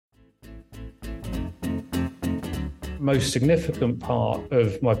most significant part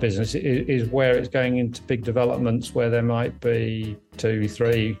of my business is where it's going into big developments where there might be 200,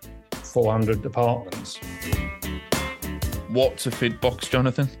 300, 400 apartments. What's a FidBox,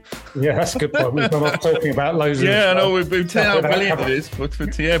 Jonathan? Yeah, that's a good point. We've gone off talking about loads of... Yeah, I know, we've turned out brilliant it is, but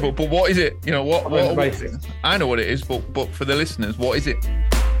what is it? You know, what I know what it is, but for the listeners, what is it?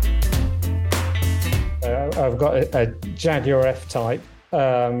 I've got a Jaguar F-Type,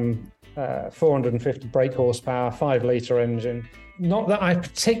 450 brake horsepower, 5-litre engine. Not that I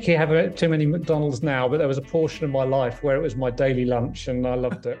particularly have too many McDonald's now, but there was a portion of my life where it was my daily lunch and I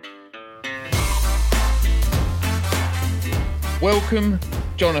loved it. Welcome,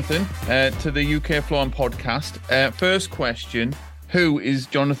 Jonathan, to the UK Flooring Podcast. First question, who is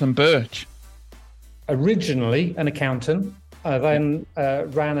Jonathan Birch? Originally an accountant. I then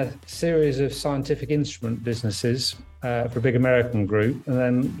ran a series of scientific instrument businesses for a big American group, and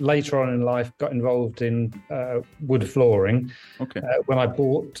then later on in life got involved in wood flooring. Okay. When I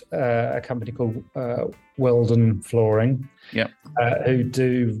bought a company called Weldon Flooring, who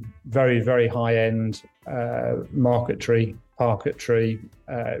do very, very high-end marquetry, parquetry,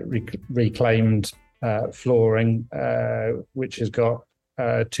 reclaimed flooring, which has got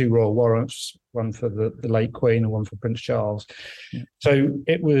 2 royal warrants, one for the late Queen and one for Prince Charles. Yeah. So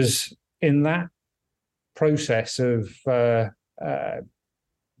it was in that process of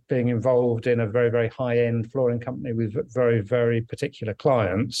being involved in a very, very high-end flooring company with very, very particular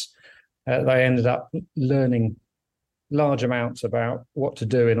clients, they ended up learning large amounts about what to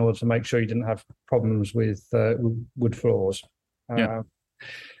do in order to make sure you didn't have problems with wood floors.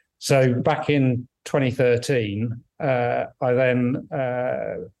 So back in 2013, I then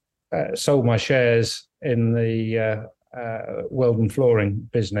sold my shares in the Weldon Flooring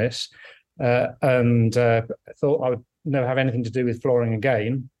business and thought I would never have anything to do with flooring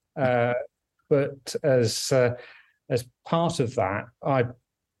again. But as part of that, I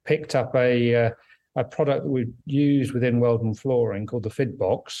picked up a product that we use within Weldon Flooring called the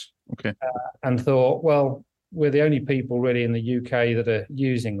FidBox. Okay. And thought, well, we're the only people really in the UK that are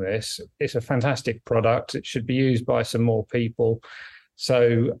using this. It's a fantastic product. It should be used by some more people.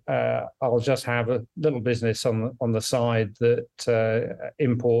 So I'll just have a little business on the side that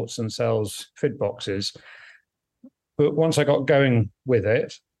imports and sells FidBoxes. But once I got going with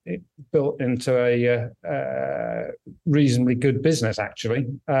it, it built into a reasonably good business, actually.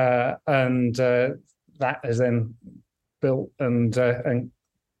 And that has then built and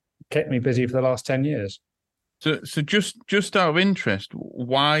kept me busy for the last 10 years. So just out of interest,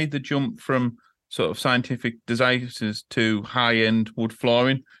 why the jump from sort of scientific devices to high-end wood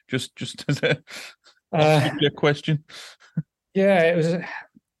flooring? Just as a question. Yeah,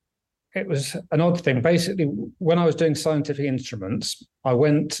 it was an odd thing. Basically, when I was doing scientific instruments, I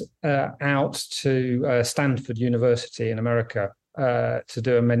went out to Stanford University in America to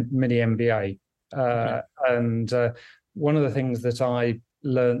do a mini MBA. Okay. And one of the things that I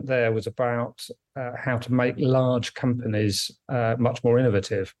learned there was about how to make large companies much more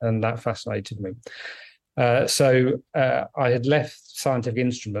innovative, and that fascinated me. So I had left scientific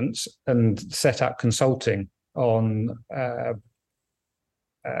instruments and set up consulting on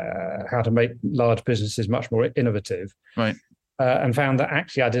how to make large businesses much more innovative, right? And found that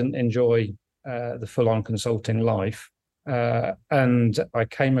actually I didn't enjoy the full-on consulting life, and I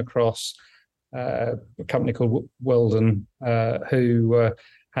came across a company called Weldon, who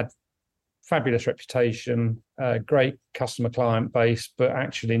had fabulous reputation, great customer client base, but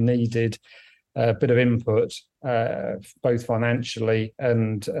actually needed a bit of input, both financially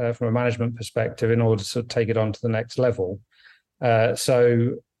and from a management perspective, in order to take it on to the next level.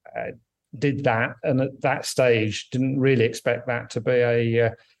 So did that, and at that stage didn't really expect that to be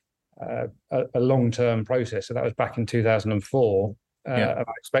a long-term process. So that was back in 2004. And I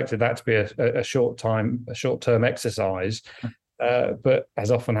expected that to be a short-term exercise. But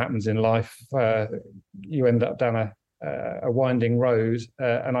as often happens in life, you end up down a winding road,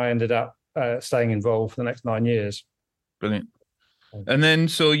 and I ended up staying involved for the next 9 years. Brilliant. And then,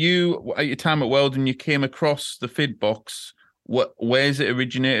 so you, at your time at Weldon, you came across the FidBox. Where's it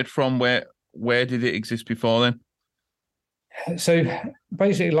originated from? Where did it exist before then? So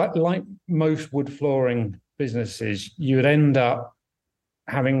basically, like most wood flooring businesses, you would end up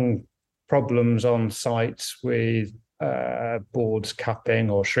having problems on sites with boards cupping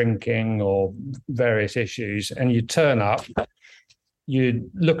or shrinking or various issues, and you'd turn up, you'd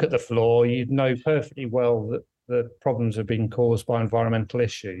look at the floor, you'd know perfectly well that the problems have been caused by environmental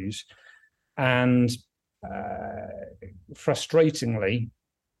issues, and frustratingly,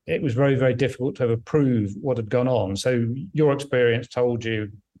 it was very, very difficult to approve what had gone on. So your experience told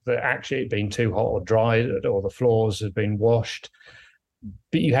you that actually it'd been too hot or dry, or the floors had been washed,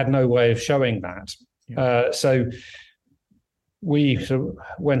 but you had no way of showing that. So we sort of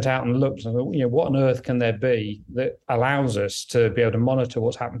went out and looked and thought, what on earth can there be that allows us to be able to monitor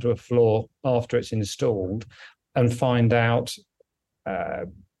what's happened to a floor after it's installed and find out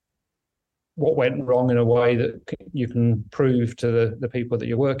what went wrong in a way that you can prove to the people that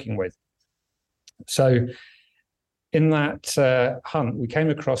you're working with. So in that hunt, we came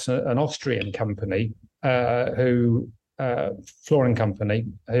across an Austrian company flooring company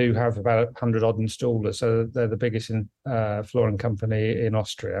who have about 100 odd installers. So they're the biggest flooring company in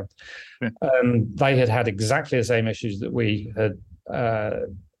Austria. And they had exactly the same issues that we had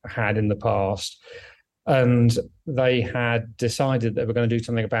had in the past. And they had decided they were going to do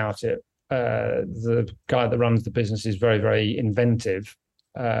something about it. The guy that runs the business is very, very inventive.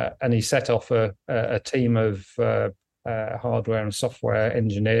 And he set off a team of hardware and software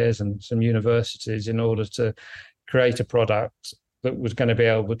engineers and some universities in order to create a product that was going to be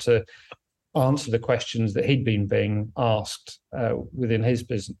able to answer the questions that he'd been being asked within his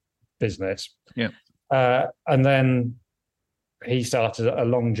business. And then he started a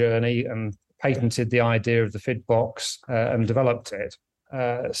long journey and patented the idea of the FidBox and developed it.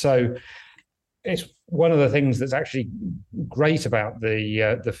 So it's one of the things that's actually great about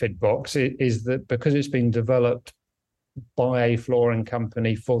the FidBox is that because it's been developed by a flooring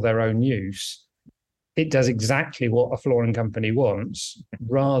company for their own use, it does exactly what a flooring company wants,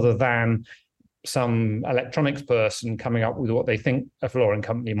 rather than some electronics person coming up with what they think a flooring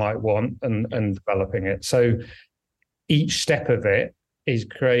company might want and developing it. So each step of it is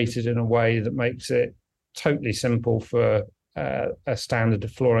created in a way that makes it totally simple for a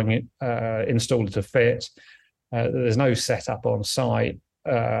standard flooring installer to fit. There's no setup on site,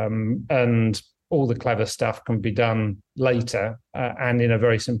 and all the clever stuff can be done later and in a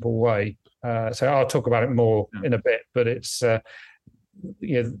very simple way. So I'll talk about it more in a bit, but it's the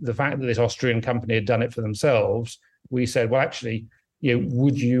fact that this Austrian company had done it for themselves. We said, well, actually,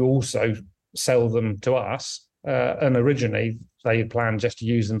 would you also sell them to us? And originally they had planned just to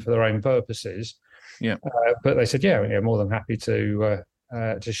use them for their own purposes. But they said, more than happy to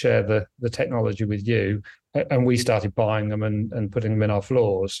share the technology with you. And we started buying them and putting them in our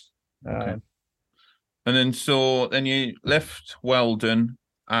floors. Okay. And then you left Weldon.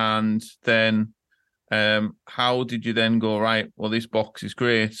 And then how did you then go, right, well, this box is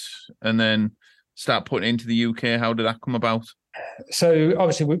great, and then start putting it into the UK? How did that come about? So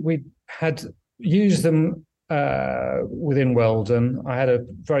obviously we had used them within Weldon. I had a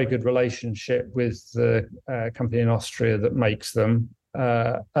very good relationship with the company in Austria that makes them.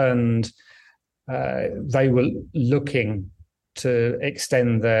 And they were looking to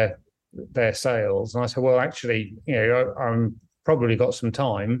extend their sales. And I said, well, actually, I'm probably got some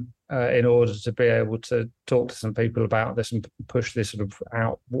time in order to be able to talk to some people about this and push this sort of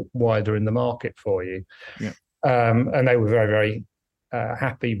out wider in the market for you. And they were very, very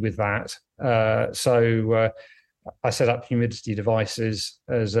happy with that. So I set up Humidity Devices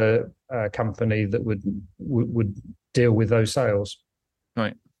as a company that would deal with those sales.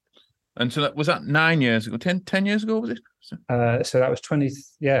 Right. And so was that 9 years ago, 10 years ago, was it? So that was 20.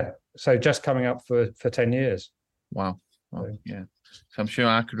 Yeah. So just coming up for 10 years. Wow. Well, yeah, so I'm sure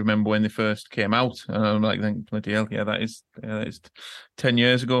I could remember when they first came out, and I'm like, bloody hell, that is 10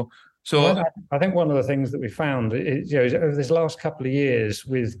 years ago. So well, I think one of the things that we found is, over this last couple of years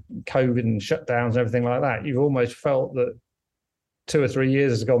with COVID and shutdowns and everything like that, you've almost felt that 2 or 3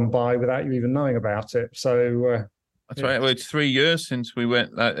 years has gone by without you even knowing about it. So that's right. Well, it's 3 years since we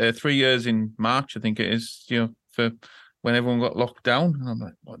went. 3 years in March, I think it is. For when everyone got locked down, and I'm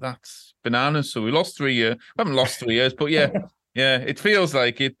like, well, that's bananas. So we lost 3 years. We haven't lost 3 years, but yeah, it feels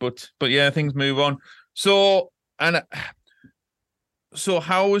like it. But yeah, things move on. So how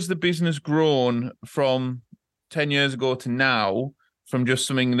has the business grown from 10 years ago to now, from just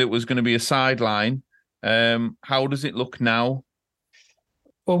something that was going to be a sideline? How does it look now?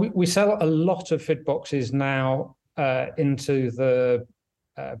 Well, we sell a lot of FidBoxes now into the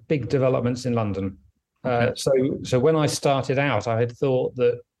big developments in London. Okay. So when I started out, I had thought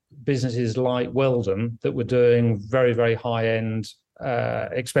that businesses like Weldon that were doing very, very high-end,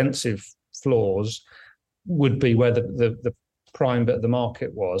 expensive floors would be where the prime bit of the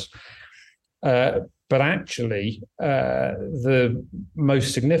market was. But actually, the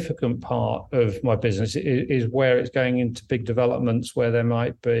most significant part of my business is where it's going into big developments where there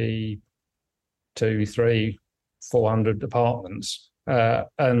might be 200, 300, 400 apartments,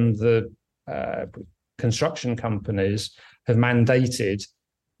 and the construction companies have mandated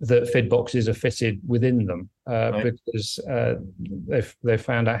that fid boxes are fitted within them, because they've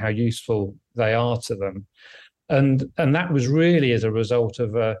found out how useful they are to them, and that was really as a result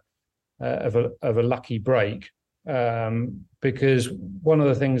of a lucky break, because one of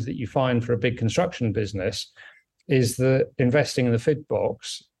the things that you find for a big construction business is that investing in the fid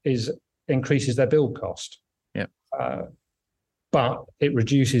box increases their build cost. But it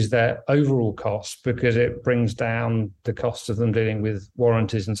reduces their overall costs because it brings down the cost of them dealing with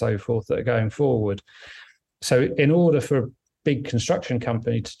warranties and so forth that are going forward. So in order for a big construction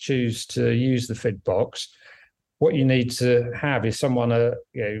company to choose to use the fid box, what you need to have is someone at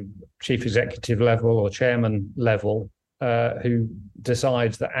chief executive level or chairman level who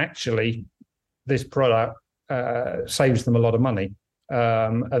decides that actually this product saves them a lot of money.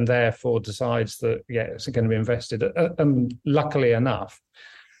 And therefore decides that, it's going to be invested. And luckily enough,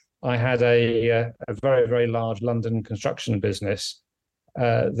 I had a very, very large London construction business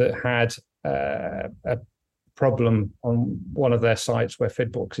that had a problem on one of their sites where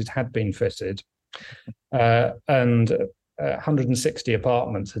fid boxes had been fitted, and 160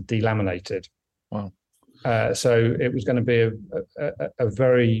 apartments had delaminated. Wow. So it was going to be a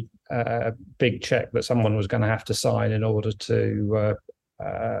very big check that someone was going to have to sign in order to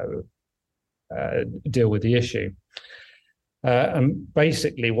deal with the issue. And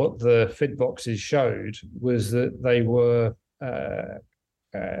basically what the fid boxes showed was that they were,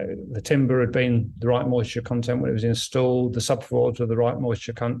 the timber had been the right moisture content when it was installed, the subfloors were the right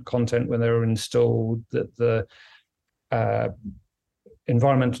moisture content when they were installed, that the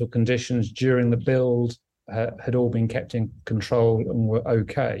environmental conditions during the build had all been kept in control and were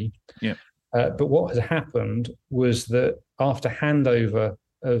okay. But what has happened was that after handover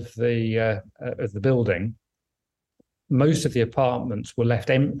of the building, most of the apartments were left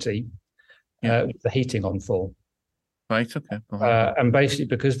empty with the heating on full. Right. Okay. And basically,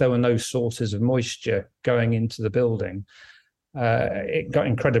 because there were no sources of moisture going into the building, it got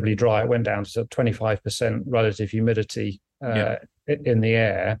incredibly dry. It went down to 25% relative humidity in the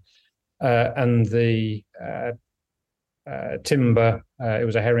air. And the timber, it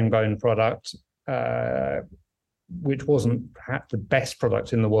was a herringbone product, which wasn't perhaps the best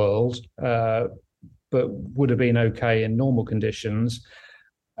product in the world, but would have been okay in normal conditions,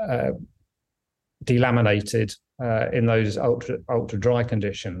 delaminated in those ultra dry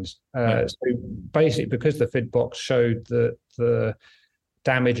conditions. So basically, because the fid box showed that the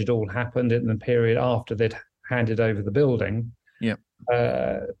damage had all happened in the period after they'd handed over the building,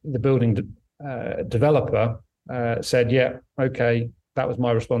 the building developer said, okay, that was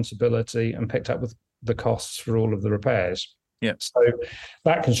my responsibility, and picked up with the costs for all of the repairs. So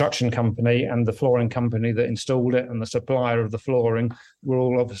that construction company and the flooring company that installed it and the supplier of the flooring were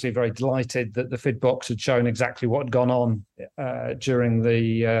all obviously very delighted that the fid box had shown exactly what had gone on during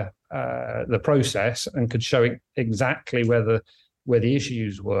the process, and could show exactly where the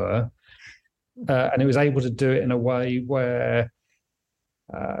issues were, and it was able to do it in a way where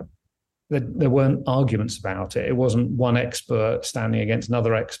there weren't arguments about it. It wasn't one expert standing against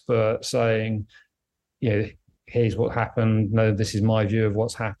another expert saying, here's what happened. No, this is my view of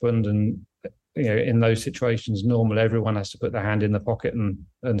what's happened. And in those situations, normally everyone has to put their hand in the pocket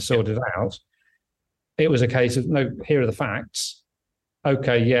and sort it out. It was a case of, no, here are the facts.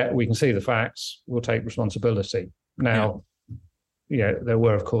 Okay, we can see the facts. We'll take responsibility. Now, there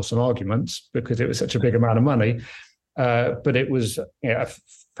were, of course, some arguments because it was such a big amount of money. But it was a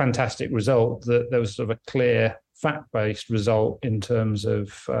fantastic result that there was sort of a clear fact-based result in terms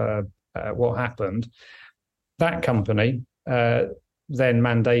of what happened. That company then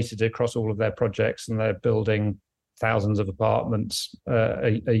mandated across all of their projects, and they're building thousands of apartments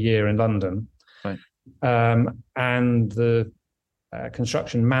a year in London. Right. And the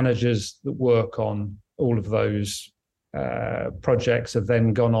construction managers that work on all of those projects have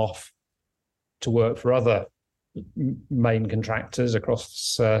then gone off to work for other main contractors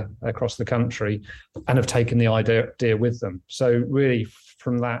across the country, and have taken the idea with them. So really,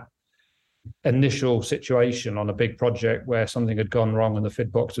 from that initial situation on a big project where something had gone wrong and the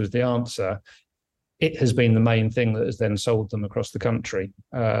fid box was the answer, it has been the main thing that has then sold them across the country,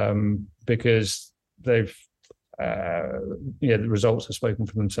 because they've the results have spoken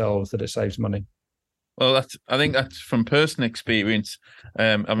for themselves that it saves money. Well, I think that's from personal experience.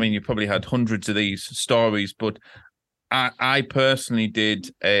 You probably had hundreds of these stories, but I personally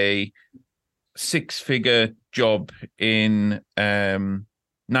did a 6-figure job in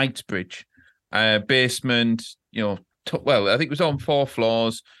Knightsbridge, basement. I think it was on 4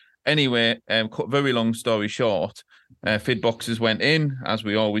 floors. Anyway, cut very long story short, fid boxes went in, as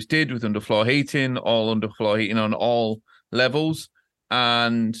we always did, with underfloor heating, all underfloor heating on all levels.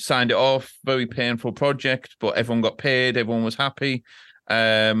 and signed it off. Very painful project, but everyone got paid. Everyone was happy.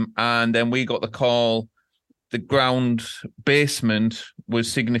 And then we got the call. The ground basement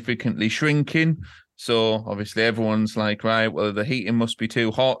was significantly shrinking. So obviously everyone's like, right, well, the heating must be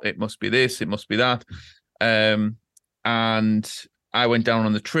too hot. It must be this. It must be that. And I went down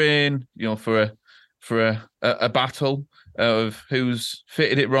on the train, for a battle of who's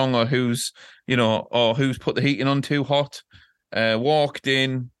fitted it wrong or who's put the heating on too hot. Walked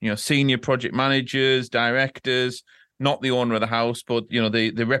in, senior project managers, directors, not the owner of the house, but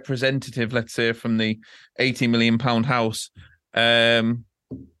the representative, let's say, from the £80 million house.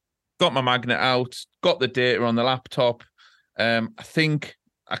 Got my magnet out, got the data on the laptop. I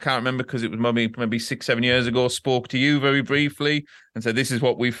can't remember because it was maybe 6-7 years ago. Spoke to you very briefly and said, "This is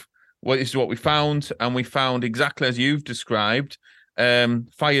what we found," and we found exactly as you've described.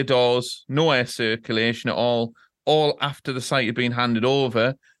 Fire doors, no air circulation at all after the site had been handed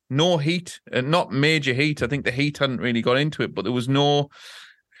over. No heat, not major heat. I think the heat hadn't really got into it, but there was no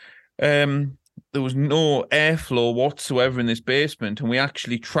airflow whatsoever in this basement. And we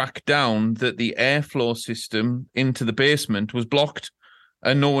actually tracked down that the airflow system into the basement was blocked,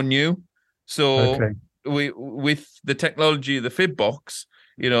 and no one knew. So with the technology of the FidBox,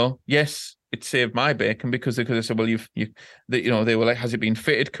 yes, it saved my bacon because I said, well, they were like, has it been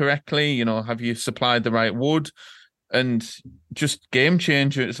fitted correctly? Have you supplied the right wood? And just game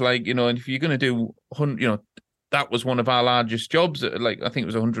changer. It's like, and if you're going to do, that was one of our largest jobs. I think it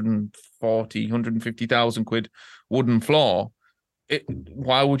was 150,000 quid wooden floor.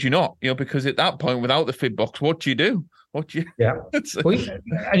 Why would you not? Because at that point, without the FidBox, what do you do? Yeah.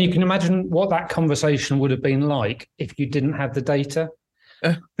 And you can imagine what that conversation would have been like if you didn't have the data.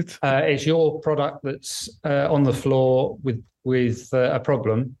 It's your product that's on the floor with a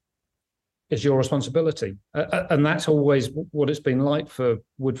problem. It's your responsibility. And that's always what it's been like for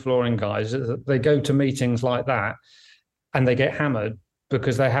wood flooring guys. They go to meetings like that and they get hammered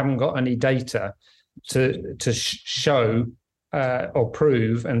because they haven't got any data to show or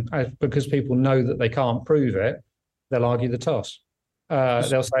prove. And because people know that they can't prove it, they'll argue the toss.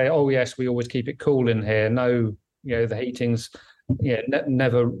 They'll say, "Oh, yes, we always keep it cool in here. No, the heating's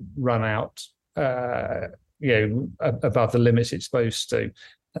never run out, above the limits it's supposed to."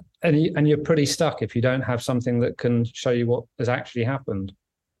 And you're pretty stuck if you don't have something that can show you what has actually happened.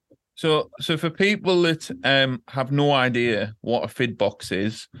 So for people that have no idea what a FidBox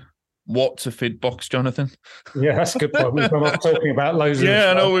is, what's a FidBox, Jonathan? Yeah, that's a good point. We've been talking about loads of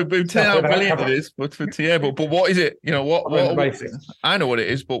I know we've been telling how brilliant it is, but what is it? What I know what it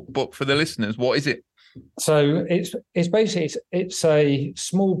is, but for the listeners, what is it? So it's basically it's a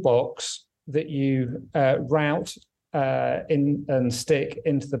small box that you route in and stick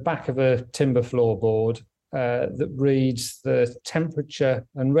into the back of a timber floorboard that reads the temperature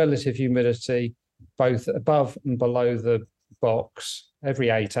and relative humidity both above and below the box every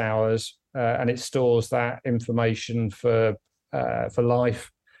 8 hours, and it stores that information for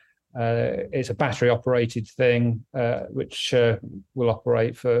life. It's a battery operated thing which will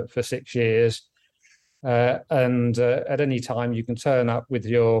operate for 6 years, and at any time you can turn up with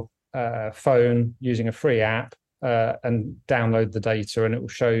your phone using a free app and download the data, and it will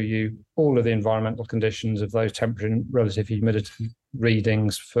show you all of the environmental conditions of those temperature and relative humidity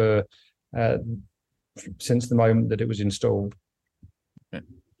readings for since the moment that it was installed. Okay.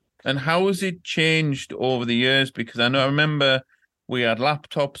 And how has it changed over the years? Because I remember we had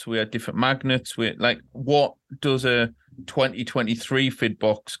laptops, we had different magnets. What does a 2023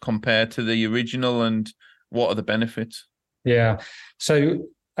 FidBox compare to the original, and what are the benefits? Yeah, so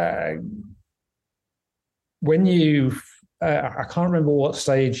when you, I can't remember what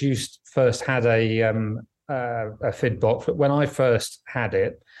stage you first had a FidBox, but when I first had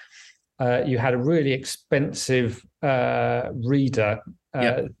it, you had a really expensive reader.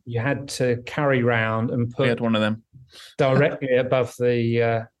 You had to carry around and put one of them directly above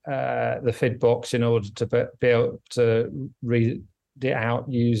the FidBox in order to be able to read it out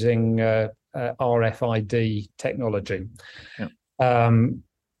using RFID technology. Yeah.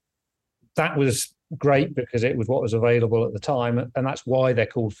 That was great because it was what was available at the time, and that's why they're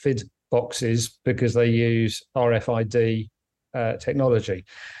called FidBoxes, because they use RFID technology.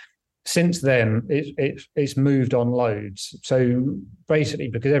 Since then, it's moved on loads. So basically,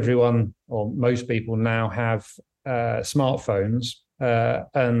 because everyone or most people now have smartphones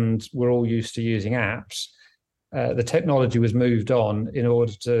and we're all used to using apps, the technology was moved on in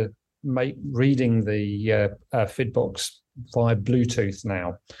order to make reading the FidBox via Bluetooth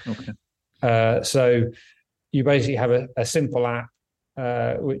now. Okay. So you basically have a simple app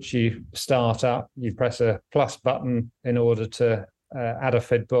which you start up. You press a plus button in order to add a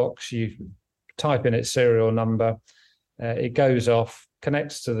FID box, you type in its serial number, it goes off,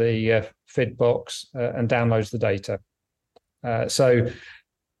 connects to the FID box and downloads the data. So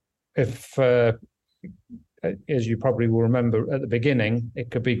if, as you probably will remember at the beginning,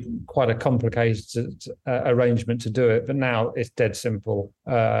 it could be quite a complicated arrangement to do it, but now it's dead simple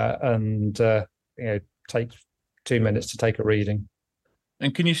and takes 2 minutes to take a reading.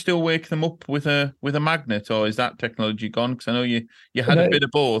 And can you still wake them up with a magnet, or is that technology gone? Because I know you had a bit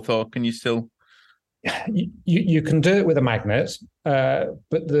of both, or can you still? You can do it with a magnet, but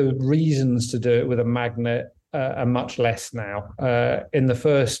the reasons to do it with a magnet are much less now. In the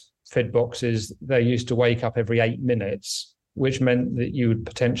first FID boxes, they used to wake up every 8 minutes, which meant that you would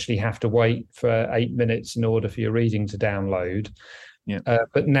potentially have to wait for 8 minutes in order for your reading to download. Yeah.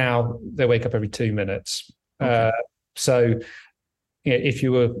 But now they wake up every 2 minutes. Okay. So if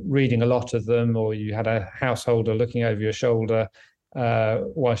you were reading a lot of them, or you had a householder looking over your shoulder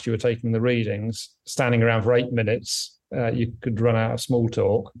whilst you were taking the readings, standing around for 8 minutes, you could run out of small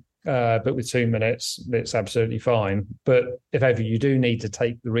talk. But with 2 minutes, it's absolutely fine. But if ever you do need to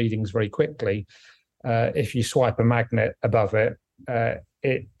take the readings very quickly, if you swipe a magnet above it,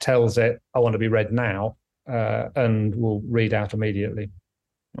 it tells it, I want to be read now, and will read out immediately.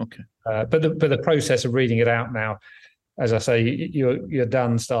 Okay. But the process of reading it out now, as I say, you're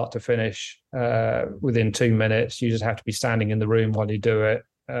done start to finish within 2 minutes. You just have to be standing in the room while you do it.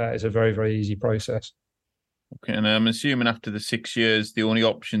 It's a very, very easy process. Okay, and I'm assuming after the 6 years, the only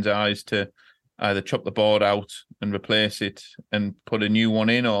options are is to either chop the board out and replace it and put a new one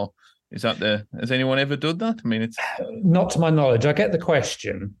in, or is that has anyone ever done that? I mean, it's not to my knowledge. I get the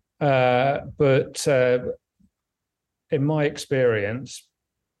question, but in my experience,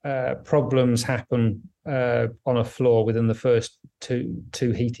 problems happen on a floor within the first two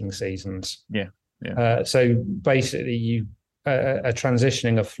heating seasons. Yeah. So basically, you are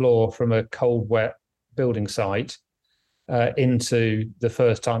transitioning a floor from a cold, wet building site into the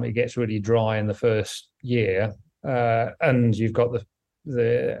first time it gets really dry in the first year, and you've got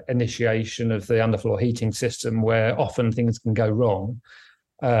the initiation of the underfloor heating system, where often things can go wrong,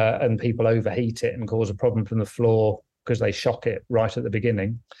 and people overheat it and cause a problem from the floor because they shock it right at the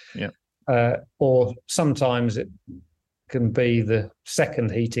beginning. Yeah. Or sometimes it can be the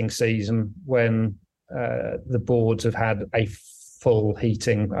second heating season when the boards have had a full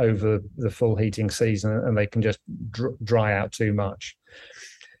heating over the full heating season, and they can just dry out too much.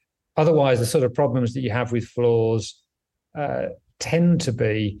 Otherwise, the sort of problems that you have with floors tend to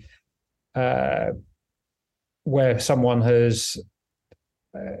be where someone has,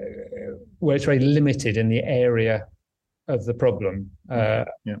 where it's very limited in the area of the problem,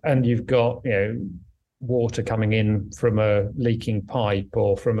 and you've got water coming in from a leaking pipe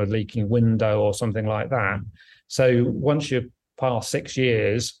or from a leaking window or something like that. So once you're past 6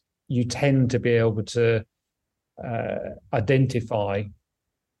 years, you tend to be able to identify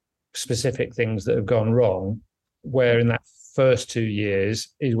specific things that have gone wrong, where in that first 2 years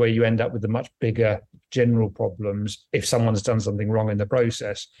is where you end up with the much bigger general problems if someone's done something wrong in the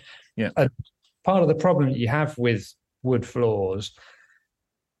process. Yeah. And part of the problem that you have with wood floors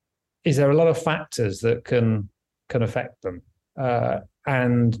is there are a lot of factors that can affect them.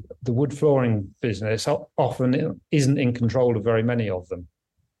 And the wood flooring business often isn't in control of very many of them.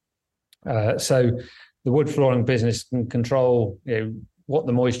 So the wood flooring business can control what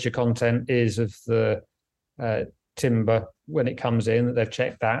the moisture content is of the timber when it comes in, that they've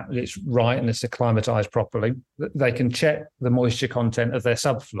checked that it's right and it's acclimatized properly. They can check the moisture content of their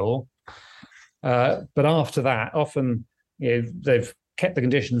subfloor. But after that, often they've kept the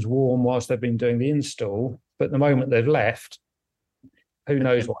conditions warm whilst they've been doing the install, but the moment they've left, who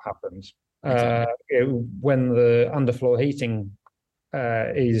knows what happens. When the underfloor heating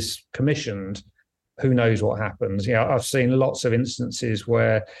is commissioned, who knows what happens. I've seen lots of instances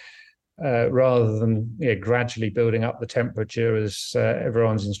where rather than gradually building up the temperature as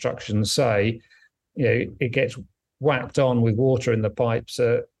everyone's instructions say, it gets whacked on with water in the pipes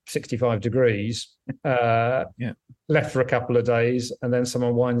at 65 degrees, left for a couple of days, and then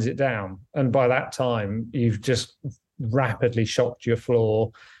someone winds it down. And by that time, you've just rapidly shocked your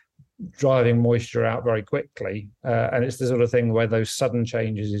floor, driving moisture out very quickly. And it's the sort of thing where those sudden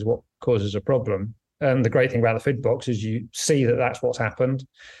changes is what causes a problem. And the great thing about the FID box is you see that that's what's happened.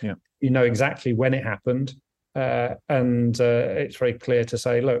 Yeah. You know exactly when it happened. And it's very clear to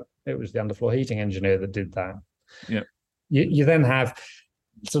say, look, it was the underfloor heating engineer that did that. Yeah. You then have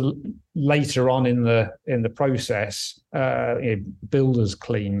so later on in the process, builders'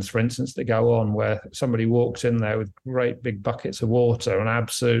 cleans, for instance, that go on where somebody walks in there with great big buckets of water and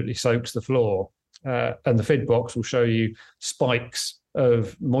absolutely soaks the floor. and the FID box will show you spikes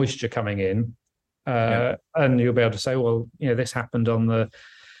of moisture coming in, and you'll be able to say, well, this happened on the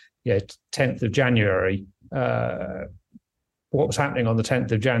 10th of January. What was happening on the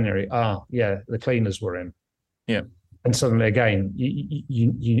 10th of January? The cleaners were in. Yeah. And suddenly, again,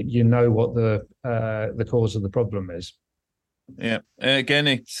 you know what the cause of the problem is. Yeah. Again,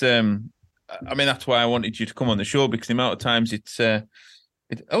 it's that's why I wanted you to come on the show, because the amount of times I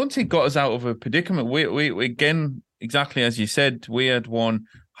wouldn't say got us out of a predicament. We again, exactly as you said, we had one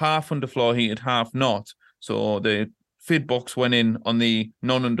half underfloor heated, half not. So the FID box went in on the in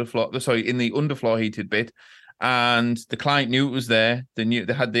the underfloor heated bit, and the client knew it was there. They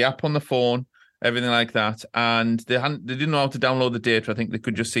had the app on the phone, everything like that, and they didn't know how to download the data. I think they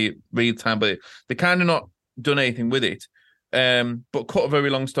could just see it real time, but they kind of not done anything with it. But cut a very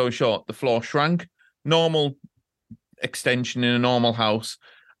long story short, the floor shrank. Normal extension in a normal house,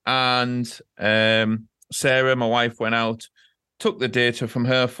 and Sarah, my wife, went out, took the data from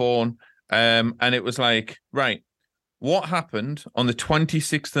her phone, and it was like, right, what happened on the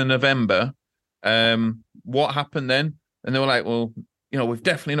 26th of November? What happened then? And they were like, well, we've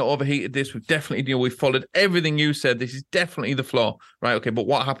definitely not overheated this. We've definitely, we've followed everything you said. This is definitely the floor. Right, okay, but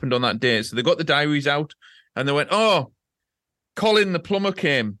what happened on that day? So they got the diaries out, and they went, oh, Colin, the plumber,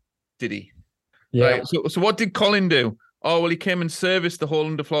 came, did he? Yeah. Right. So what did Colin do? Oh, well, he came and serviced the whole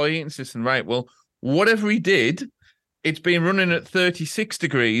underfloor heating system. Right. Well, whatever he did, it's been running at 36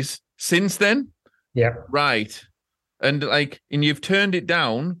 degrees since then. Yeah. Right. And you've turned it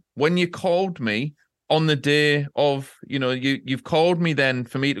down when you called me on the day of, you've called me then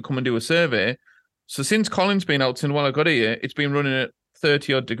for me to come and do a survey. So since Colin's been out, since I got here, it's been running at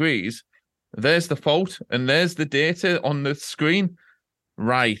 30 odd degrees. There's the fault, and there's the data on the screen.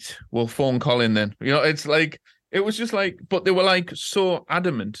 Right, we'll phone Colin then. It's like, it was just like, but they were so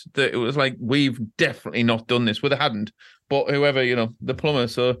adamant that it was like, we've definitely not done this. Well, they hadn't, but whoever, the plumber.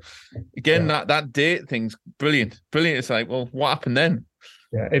 So again, that date thing's brilliant. It's like, well, what happened then?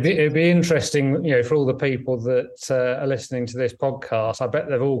 Yeah, it'd be interesting, for all the people that are listening to this podcast. I bet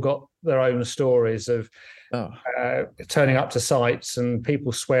they've all got their own stories of turning up to sites and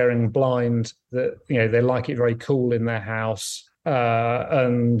people swearing blind that they like it very cool in their house,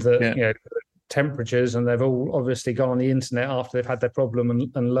 and that temperatures, and they've all obviously gone on the internet after they've had their problem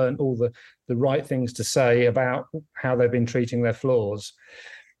and learned all the right things to say about how they've been treating their floors.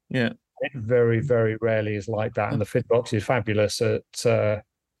 Yeah. It very, very rarely is like that, and the FID box is fabulous at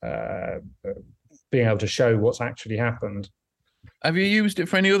being able to show what's actually happened. Have you used it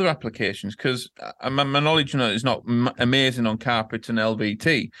for any other applications? Because my knowledge is not amazing on carpets and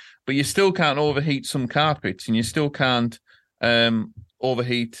LVT, but you still can't overheat some carpets, and you still can't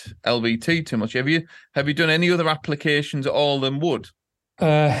overheat LVT too much. Have you done any other applications at all than wood?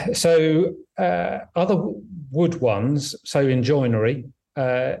 So other wood ones, so in joinery,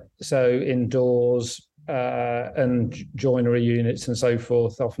 so indoors and joinery units and so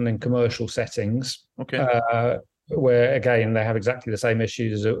forth, often in commercial settings. Okay. Where again they have exactly the same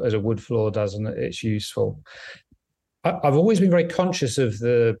issues as a wood floor does, and it's useful. I've always been very conscious of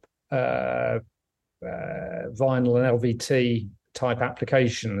the vinyl and LVT type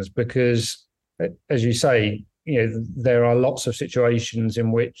applications, because, as you say, there are lots of situations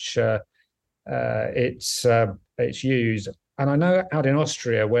in which it's used. And I know out in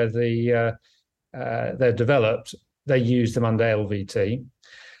Austria, where they're developed, they use them under LVT.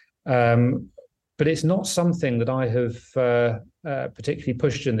 But it's not something that I have particularly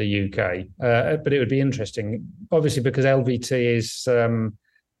pushed in the UK. But it would be interesting, obviously, because LVT is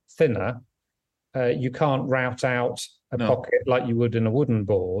thinner. You can't route out a pocket like you would in a wooden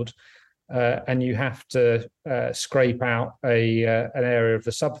board, and you have to scrape out an area of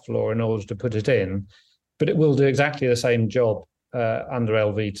the subfloor in order to put it in. But it will do exactly the same job under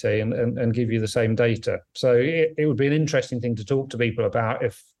LVT and give you the same data. So it would be an interesting thing to talk to people about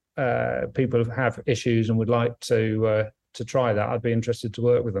if people have issues and would like to try that. I'd be interested to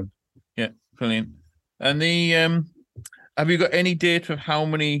work with them. Yeah, brilliant. And have you got any data of how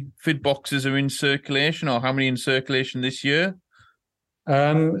many FID boxes are in circulation, or how many in circulation this year?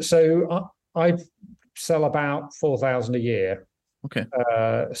 So I sell about 4,000 a year. Okay.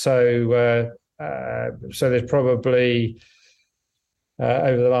 So there's probably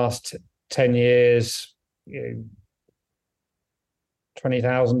over the last 10 years,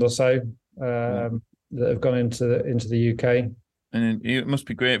 20,000 or so that have gone into the UK. And it must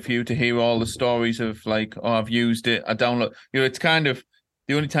be great for you to hear all the stories of like, oh, I've used it, I download. It's kind of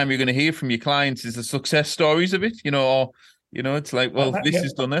the only time you're going to hear from your clients is the success stories of it. Or it's like, well, this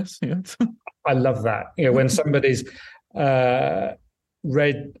has done this. I love that. When somebody's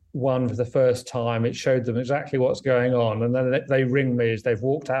read one for the first time, it showed them exactly what's going on, and then they ring me as they've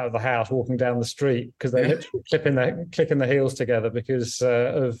walked out of the house, walking down the street, because they're literally clicking their heels together because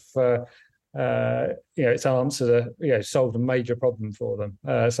it's answered solved a major problem for them.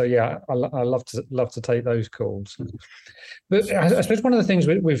 So yeah, I love to take those calls. But I suppose one of the things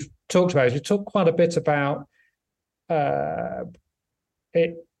we've talked about is we've talked quite a bit about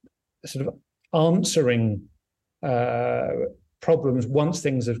it sort of answering problems once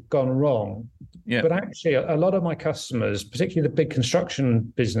things have gone wrong. Yeah. But actually, a lot of my customers, particularly the big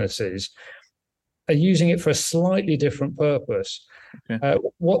construction businesses, are using it for a slightly different purpose. Okay.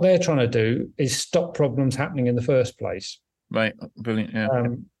 What they're trying to do is stop problems happening in the first place. Right. Brilliant. Yeah.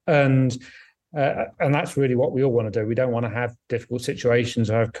 And that's really what we all want to do. We don't want to have difficult situations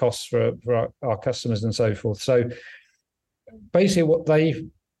or have costs for our customers and so forth. So basically what they've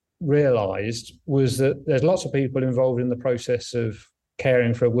realized was that there's lots of people involved in the process of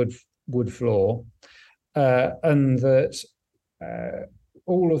caring for a wood floor, and that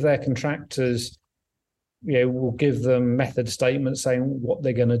all of their contractors will give them method statements saying what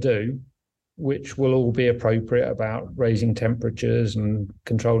they're going to do, which will all be appropriate about raising temperatures and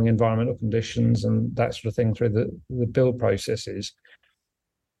controlling environmental conditions and that sort of thing through the build processes.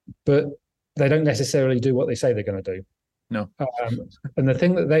 But they don't necessarily do what they say they're going to do. No. And the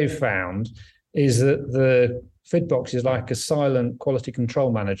thing that they've found is that the FidBox is like a silent quality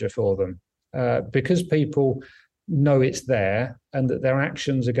control manager for them, because people know it's there and that their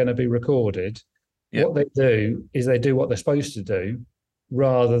actions are going to be recorded. Yep. What they do is they do what they're supposed to do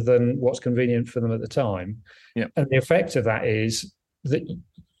rather than what's convenient for them at the time. Yep. And the effect of that is that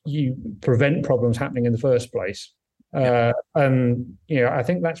you prevent problems happening in the first place. Yep. And I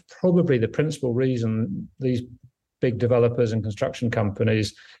think that's probably the principal reason these big developers and construction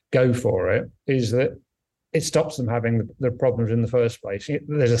companies go for it, is that it stops them having the problems in the first place.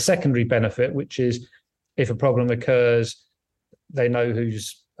 There's a secondary benefit, which is if a problem occurs, they know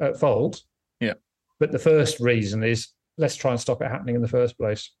who's at fault. Yeah. But the first reason is let's try and stop it happening in the first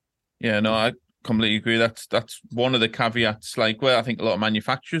place. Yeah, no, I completely agree. That's one of the caveats. I think a lot of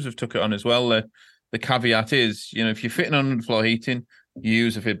manufacturers have took it on as well. The caveat is, if you're fitting underfloor heating, you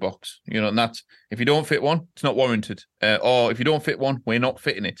use a FidBox, and that's, if you don't fit one, it's not warranted. Or if you don't fit one, we're not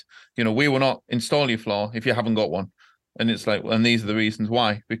fitting it. We will not install your floor if you haven't got one. And it's like, and these are the reasons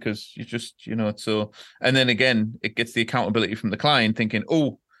why, because you just, it's so, and then again, it gets the accountability from the client thinking,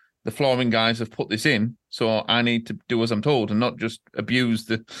 oh, the flooring guys have put this in, so I need to do as I'm told and not just abuse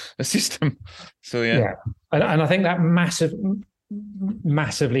the system. So, yeah. And I think that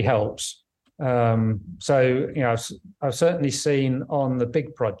massively helps. So, I've certainly seen on the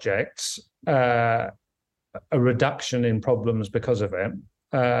big projects a reduction in problems because of it.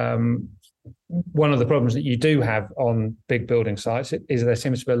 One of the problems that you do have on big building sites is there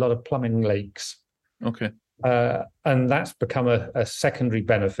seems to be a lot of plumbing leaks. Okay. And that's become a secondary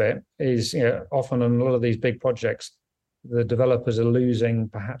benefit, is often on a lot of these big projects, the developers are losing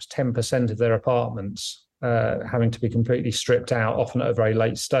perhaps 10% of their apartments, having to be completely stripped out, often at a very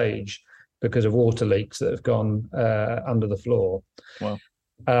late stage, because of water leaks that have gone under the floor. Wow.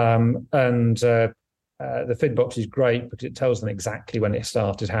 And the FidBox is great because it tells them exactly when it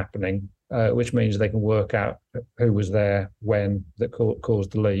started happening, which means they can work out who was there when that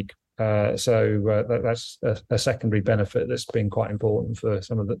caused the leak. So that's a secondary benefit that's been quite important for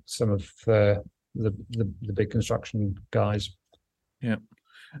some of the big construction guys. Yeah.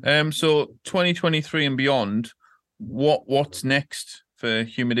 So 2023 and beyond, what's next for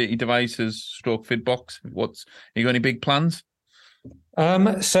humidity devices / FidBox? You got any big plans?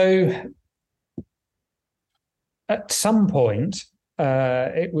 So at some point,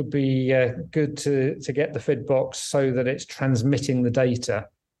 it would be good to get the FidBox so that it's transmitting the data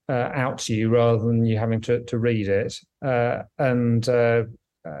out to you rather than you having to read it, and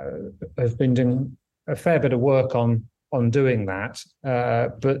have been doing a fair bit of work on doing that,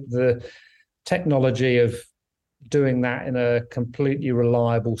 but the technology of doing that in a completely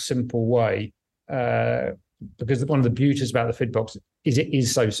reliable, simple way, because one of the beauties about the FidBox is it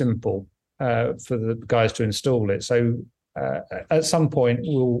is so simple for the guys to install it. So at some point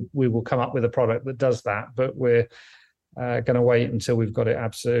we will come up with a product that does that, but we're going to wait until we've got it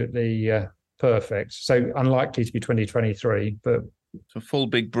absolutely perfect. So unlikely to be 2023, but so full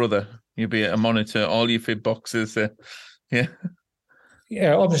Big Brother. You'll be able to monitor all your FidBoxes. Yeah.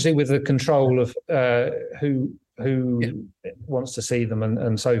 Obviously with the control of who wants to see them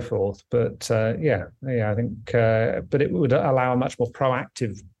and so forth. But I think, but it would allow a much more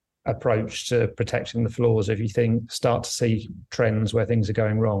proactive approach to protecting the floors if you start to see trends where things are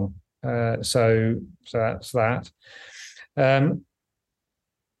going wrong. So that's that.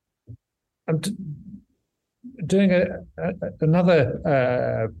 doing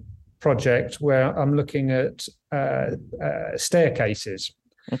another project where I'm looking at staircases.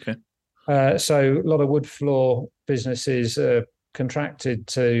 Okay. So a lot of wood floor businesses are contracted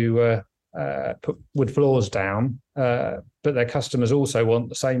to put wood floors down, but their customers also want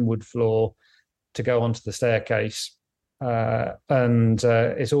the same wood floor to go onto the staircase. And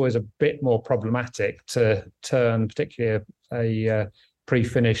it's always a bit more problematic to turn particularly a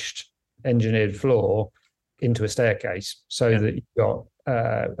pre-finished engineered floor into a staircase, so that you've got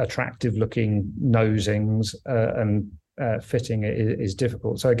attractive looking nosings, and fitting it is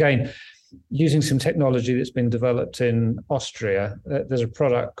difficult. So again, using some technology that's been developed in Austria, there's a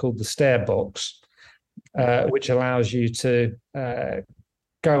product called the Stairbox, which allows you to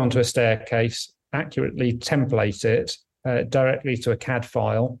go onto a staircase, accurately template it directly to a CAD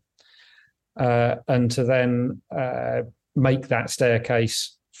file, and to then make that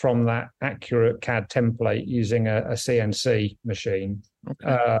staircase from that accurate CAD template using a CNC machine.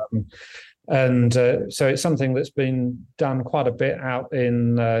 Okay. So it's something that's been done quite a bit out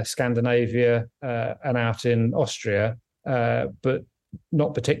in Scandinavia and out in Austria, but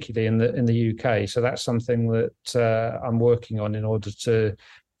not particularly in the UK. So that's something that I'm working on in order to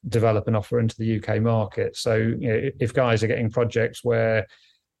develop an offer into the UK market. So if guys are getting projects where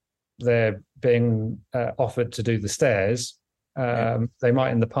they're being offered to do the stairs, they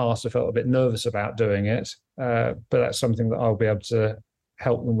might in the past have felt a bit nervous about doing it, but that's something that I'll be able to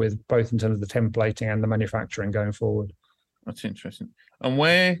help them with, both in terms of the templating and the manufacturing going forward. That's interesting. And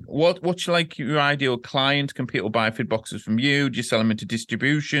what's like your ideal client? Can people buy fit boxes from you? Do you sell them into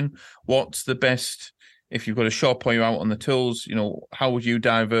distribution? What's the best, if you've got a shop or you're out on the tools, how would you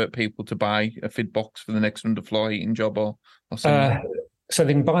divert people to buy a fit box for the next underfloor heating job or something? So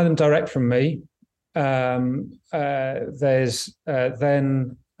they can buy them direct from me. There's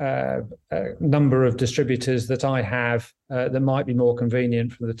then a number of distributors that I have that might be more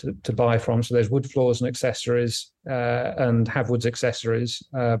convenient for to buy from. So there's Wood Floors and Accessories and Havwoods Accessories,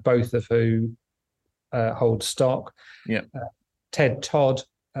 both of who hold stock. Yeah. Ted Todd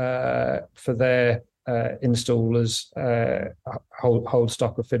for their installers hold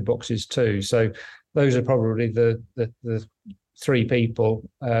stock of fid boxes too. So those are probably the three people,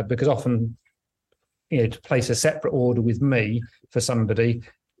 because often to place a separate order with me for somebody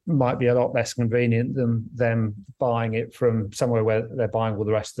might be a lot less convenient than them buying it from somewhere where they're buying all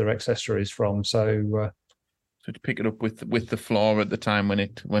the rest of their accessories from. So to pick it up with the floor at the time when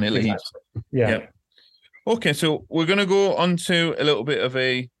it leaves. Exactly. Yeah. Okay, so we're going to go on to a little bit of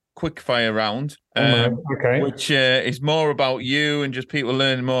a quick fire round, okay, which is more about you and just people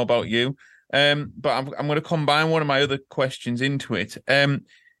learning more about you. But I'm going to combine one of my other questions into it.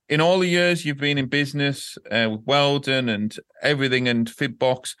 In all the years you've been in business with Weldon and everything and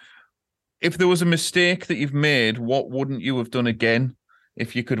Fitbox, if there was a mistake that you've made, what wouldn't you have done again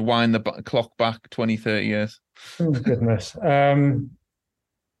if you could wind the clock back 20, 30 years? Oh, goodness.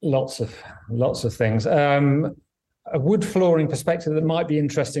 Lots of things. A wood flooring perspective that might be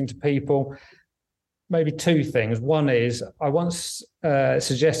interesting to people, maybe two things. One is I once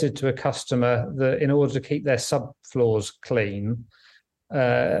suggested to a customer that in order to keep their subfloors clean,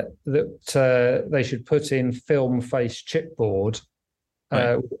 that they should put in film face chipboard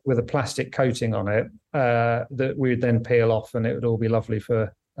with a plastic coating on it that we would then peel off, and it would all be lovely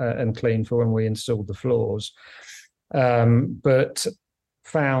for and clean for when we installed the floors. But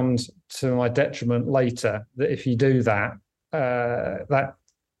found to my detriment later that if you do that, that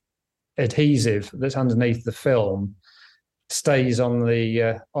adhesive that's underneath the film stays on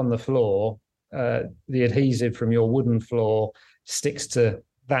the floor. The adhesive from your wooden floor sticks to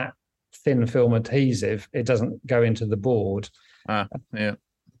that thin film adhesive. It doesn't go into the board. And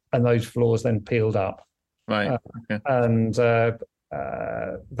those floors then peeled up. Right. Okay. And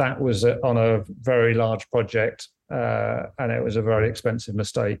that was on a very large project, and it was a very expensive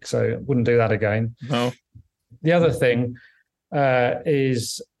mistake. So wouldn't do that again. No. The other thing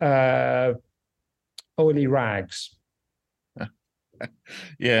is oily rags.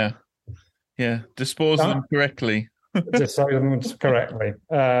 Yeah. Dispose of them correctly. Dispose them correctly.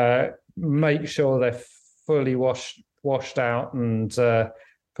 Make sure they're fully washed out and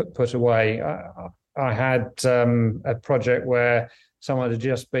put away. I had a project where someone had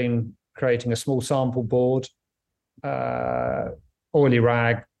just been creating a small sample board, oily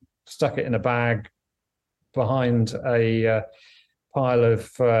rag, stuck it in a bag behind a pile of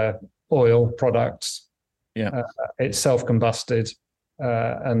oil products. Yeah, it self-combusted,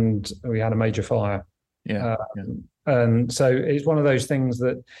 and we had a major fire. Yeah. And so it's one of those things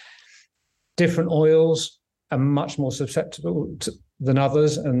that different oils are much more susceptible than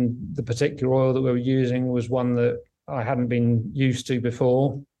others, and the particular oil that we were using was one that I hadn't been used to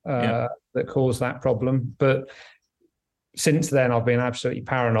before, that caused that problem. But since then, I've been absolutely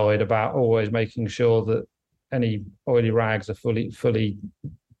paranoid about always making sure that any oily rags are fully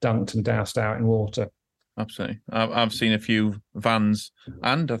dunked and doused out in water. Absolutely. I've seen a few vans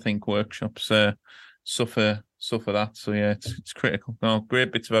and I think workshops suffer that. So yeah, it's critical. No,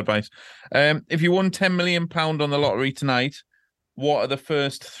 great bits of advice. If you won £10 million on the lottery tonight, what are the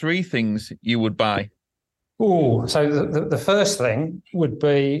first three things you would buy? Oh, so the first thing would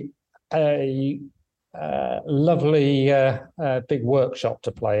be a lovely big workshop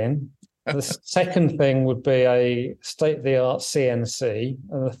to play in. The second thing would be a state-of-the-art CNC,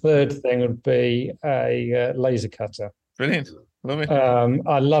 and the third thing would be a laser cutter. Brilliant. Love it.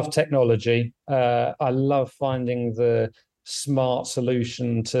 I love technology. I love finding the smart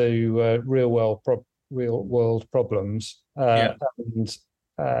solution to real world problems. And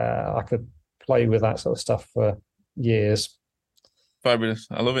I could play with that sort of stuff for years. Fabulous.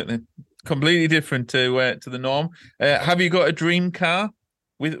 I love it. It's completely different to the norm. Have you got a dream car?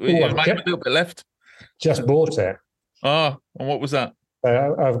 With a little bit left. Just bought it. Oh, and what was that?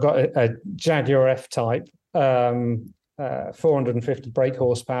 I've got a Jaguar F-Type, 450 brake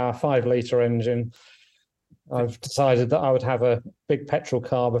horsepower, 5-litre engine. I've decided that I would have a big petrol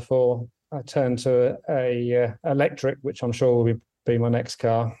car before I turn to a electric, which I'm sure will be my next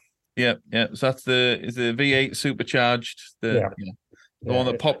car. Yeah. So that's the V8 supercharged, the one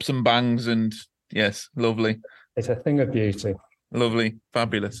that pops and bangs, and yes, lovely. It's a thing of beauty. Lovely,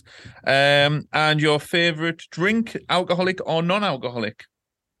 fabulous. And your favourite drink, alcoholic or non-alcoholic?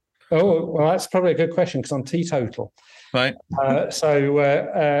 Oh, well, that's probably a good question because I'm teetotal. Right. So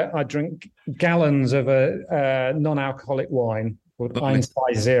I drink gallons of a non-alcoholic wine called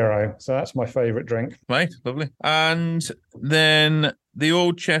Einstein Zero. So that's my favourite drink. Right, lovely. And then the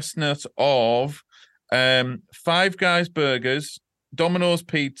old chestnut of Five Guys Burgers, Domino's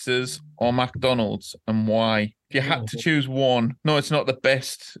Pizzas, or McDonald's, and why? If you had to choose one, no, it's not the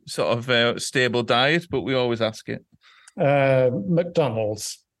best sort of stable diet, but we always ask it.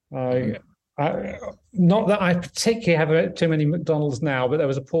 McDonald's. Not that I particularly have too many McDonald's now, but there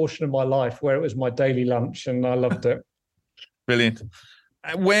was a portion of my life where it was my daily lunch, and I loved it. Brilliant.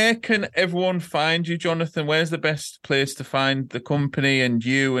 Where can everyone find you, Jonathan? Where's the best place to find the company and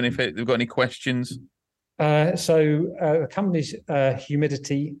you? And if they've got any questions? The company's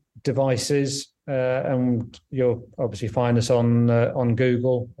Humidity Devices, and you'll obviously find us on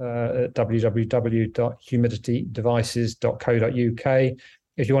Google at www.humiditydevices.co.uk.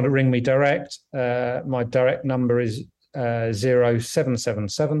 If you want to ring me direct, my direct number is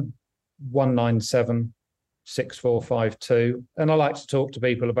 0777 197 6452. And I like to talk to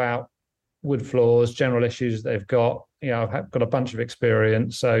people about wood floors, general issues they've got. I've got a bunch of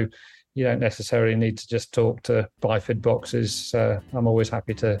experience, so you don't necessarily need to just talk to Bifid boxes. I'm always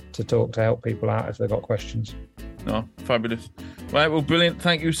happy to talk to help people out if they've got questions. Oh, fabulous. Right, well, brilliant.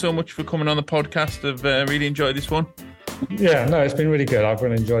 Thank you so much for coming on the podcast. I've really enjoyed this one. Yeah, no, it's been really good. I've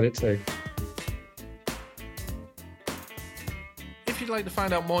really enjoyed it too. If you'd like to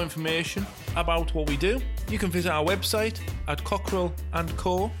find out more information about what we do, you can visit our website at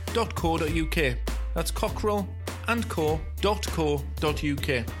cockerellandco.co.uk. That's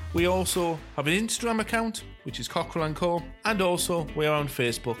cockerellandco.co.uk. We also have an Instagram account, which is Cockerel & Co, and also we're on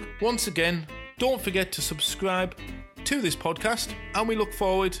Facebook. Once again, don't forget to subscribe to this podcast, and we look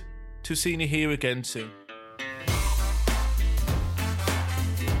forward to seeing you here again soon.